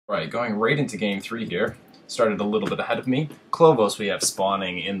Right, going right into game 3 here. Started a little bit ahead of me. Klovos we have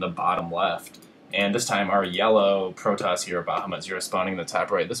spawning in the bottom left. And this time our yellow Protoss here, BahamutZERO, spawning in the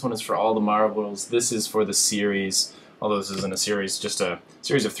top right. This one is for all the marbles. This is for the series, although this isn't a series, just a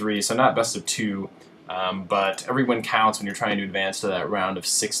series of 3, so not best of 2. But every win counts when you're trying to advance to that round of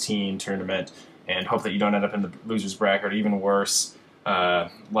 16 tournament and hope that you don't end up in the loser's bracket, or even worse,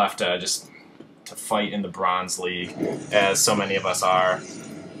 left just to fight in the Bronze League, as so many of us are.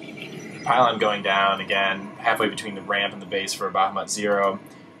 Pylon going down again, halfway between the ramp and the base for BahamutZERO.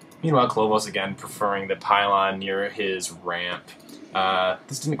 Meanwhile, Klovos again preferring the pylon near his ramp.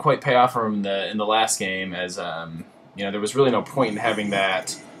 This didn't quite pay off for him in the last game, as there was really no point in having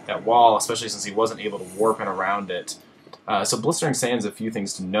that wall, especially since he wasn't able to warp in around it. So Blistering Sands, a few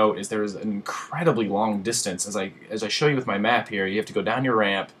things to note is there is an incredibly long distance. As I show you with my map here, you have to go down your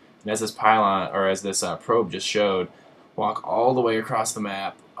ramp, and as this pylon or as this probe just showed, walk all the way across the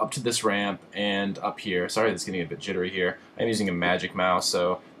map up to this ramp and up here. Sorry, that's getting a bit jittery here. I'm using a magic mouse,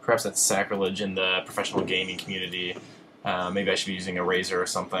 so perhaps that's sacrilege in the professional gaming community. Maybe I should be using a razor or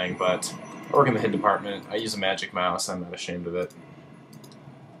something, but I work in the HID department. I use a magic mouse. I'm not ashamed of it.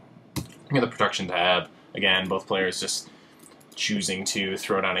 I'm in the production tab. Again, both players just choosing to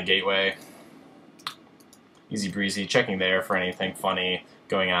throw down a gateway. Easy breezy, checking there for anything funny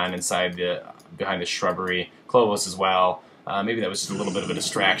going on behind the shrubbery. Klovos as well. Maybe that was just a little bit of a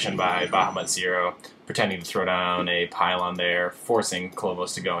distraction by BahamutZERO, pretending to throw down a pylon there, forcing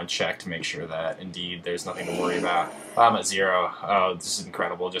Klovos to go and check to make sure that indeed there's nothing to worry about. BahamutZERO, oh, this is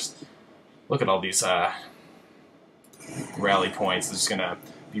incredible. Just look at all these rally points. This is going to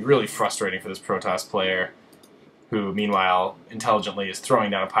be really frustrating for this Protoss player, who meanwhile intelligently is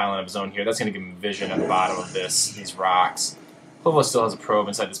throwing down a pylon of his own here. That's going to give him vision at the bottom of these rocks. Klovos still has a probe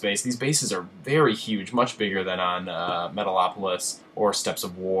inside this base. These bases are very huge, much bigger than on Metalopolis or Steps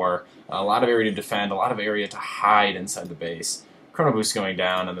of War. A lot of area to defend, a lot of area to hide inside the base. Chrono Boost going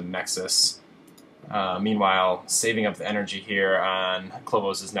down on the Nexus. Meanwhile, saving up the energy here on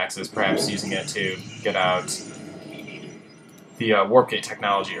Klovos' Nexus, perhaps using it to get out the warp gate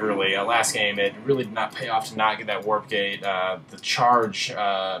technology early. Last game, it really did not pay off to not get that warp gate. The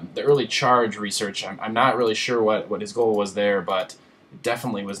early charge research, I'm not really sure what his goal was there, but it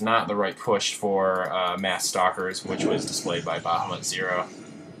definitely was not the right push for mass stalkers, which was displayed by BahamutZERO.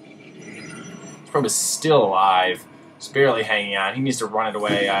 His probe is still alive, just barely hanging on. He needs to run it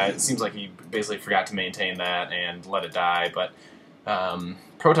away. It seems like he basically forgot to maintain that and let it die, but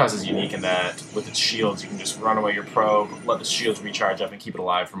Protoss is unique in that with its shields you can just run away your probe, let the shields recharge up and keep it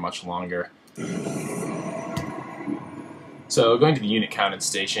alive for much longer. So going to the unit count and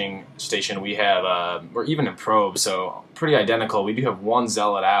station we have, we're even in probe, so pretty identical. We do have one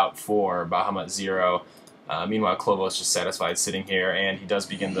zealot out for BahamutZERO. Meanwhile, Klovos just satisfied sitting here, and he does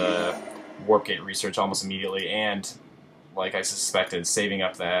begin the warp gate research almost immediately, and like I suspected, saving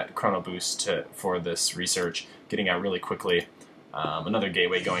up that chrono boost for this research, getting out really quickly. Another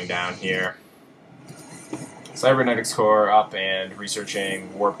gateway going down here. Cybernetics core up and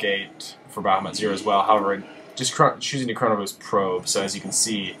researching warp gate for BahamutZERO as well. However, just choosing to chrono boost probe. So as you can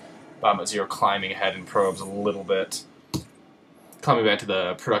see, BahamutZERO climbing ahead in probes a little bit. Coming back to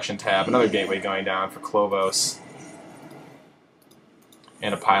the production tab, another gateway going down for Klovos.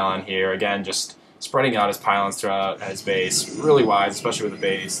 And a pylon here. Again, just spreading out his pylons throughout his base. Really wide, especially with a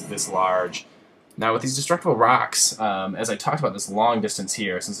base this large. Now with these destructible rocks, as I talked about this long distance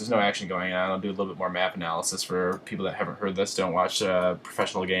here, since there's no action going on, I'll do a little bit more map analysis for people that haven't heard this, don't watch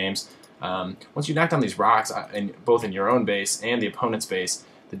professional games. Once you knock down these rocks, both in your own base and the opponent's base,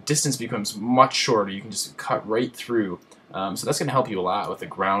 the distance becomes much shorter. You can just cut right through. So that's going to help you a lot with the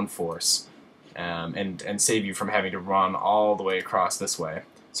ground force and save you from having to run all the way across this way.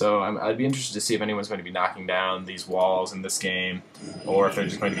 So I'd be interested to see if anyone's going to be knocking down these walls in this game, or if they're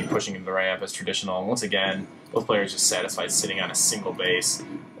just going to be pushing into the ramp as traditional. And once again, both players just satisfied sitting on a single base.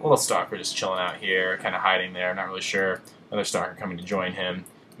 A little stalker just chilling out here, kind of hiding there, not really sure. Another stalker coming to join him.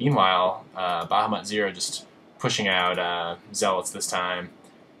 Meanwhile, BahamutZERO just pushing out zealots this time.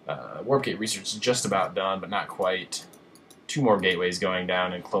 Warp gate research is just about done, but not quite. 2 more gateways going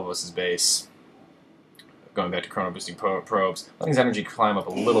down in Klovos' base. Going back to chrono boosting probes, letting his energy climb up a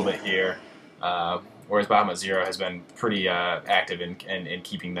little bit here, whereas BahamutZERO has been pretty active in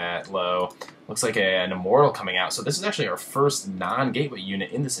keeping that low. Looks like an Immortal coming out, so this is actually our first non-gateway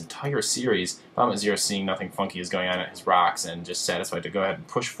unit in this entire series. BahamutZERO, seeing nothing funky is going on at his rocks and just satisfied to go ahead and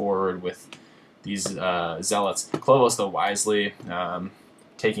push forward with these zealots. Klovos, though, wisely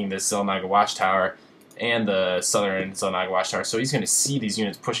taking this Xel'Naga Watchtower and the southern Xel'Naga Watchtower, so he's going to see these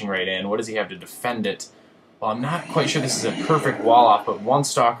units pushing right in. What does he have to defend it? Well, I'm not quite sure this is a perfect wall off, but one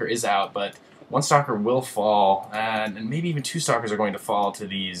stalker is out, but one stalker will fall, and maybe even two stalkers are going to fall to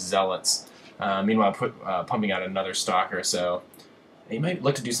these zealots. Meanwhile, pumping out another stalker, so he might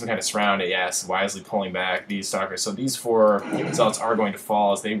look to do some kind of surround. Yes, wisely pulling back these stalkers. So these four zealots are going to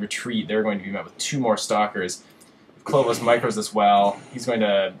fall. As they retreat, they're going to be met with two more stalkers. If Klovos micros this well, he's going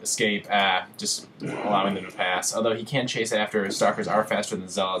to escape, just allowing them to pass. Although he can chase after, his stalkers are faster than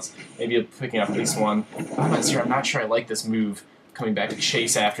zealots. Maybe picking up at least one. BahamutZERO, I'm not sure I like this move, coming back to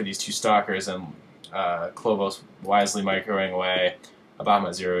chase after these two stalkers, and Klovos wisely microing away.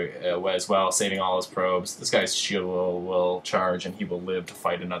 BahamutZERO as well, saving all his probes. This guy's shield will charge, and he will live to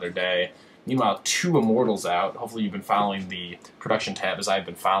fight another day. Meanwhile, two immortals out. Hopefully you've been following the production tab as I've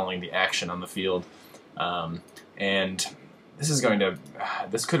been following the action on the field. And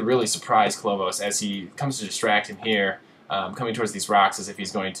this could really surprise Klovos as he comes to distract him here, coming towards these rocks as if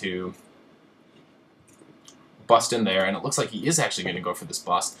he's going to bust in there, and it looks like he is actually going to go for this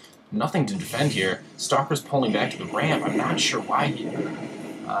bust. Nothing to defend here. Stalker's pulling back to the ramp. I'm not sure why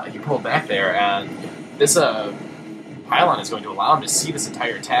he pulled back there, and this pylon is going to allow him to see this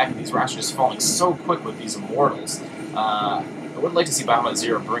entire attack, and these rocks are just falling so quick with these immortals. I would like to see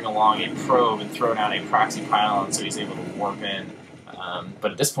BahamutZERO bring along a probe and throw down a proxy pylon so he's able to warp in.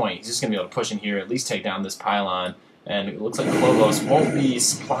 But at this point, he's just going to be able to push in here, at least take down this pylon, and it looks like Klovos won't be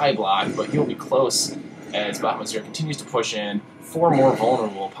supply blocked, but he'll be close as BahamutZERO continues to push in. Four more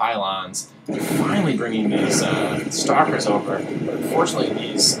vulnerable pylons. They're finally bringing these stalkers over, but unfortunately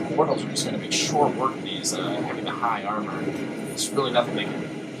these immortals are just going to make short work of these having the high armor. There's really nothing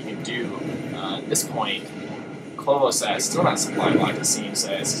he can do. At this point, Klovos still not supply blocked, it seems,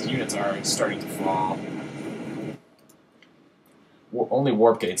 as his units are starting to fall. Only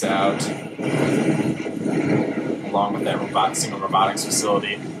warp gates out, along with that single robotics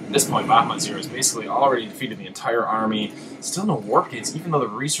facility. At this point, BahamutZERO has basically already defeated the entire army. Still no warp gates, even though the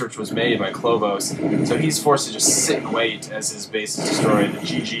research was made by Klovos. So he's forced to just sit and wait as his base is destroyed. The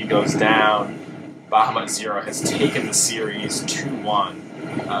GG goes down. BahamutZERO has taken the series 2-1.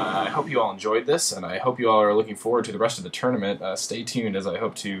 I hope you all enjoyed this, and I hope you all are looking forward to the rest of the tournament. Stay tuned, as I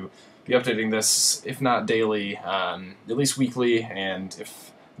hope to be updating this, if not daily, at least weekly, and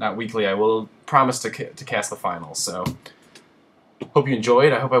if not weekly, I will promise to cast the finals. So, hope you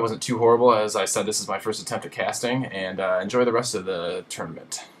enjoyed. I hope I wasn't too horrible. As I said, this is my first attempt at casting, and enjoy the rest of the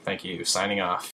tournament. Thank you. Signing off.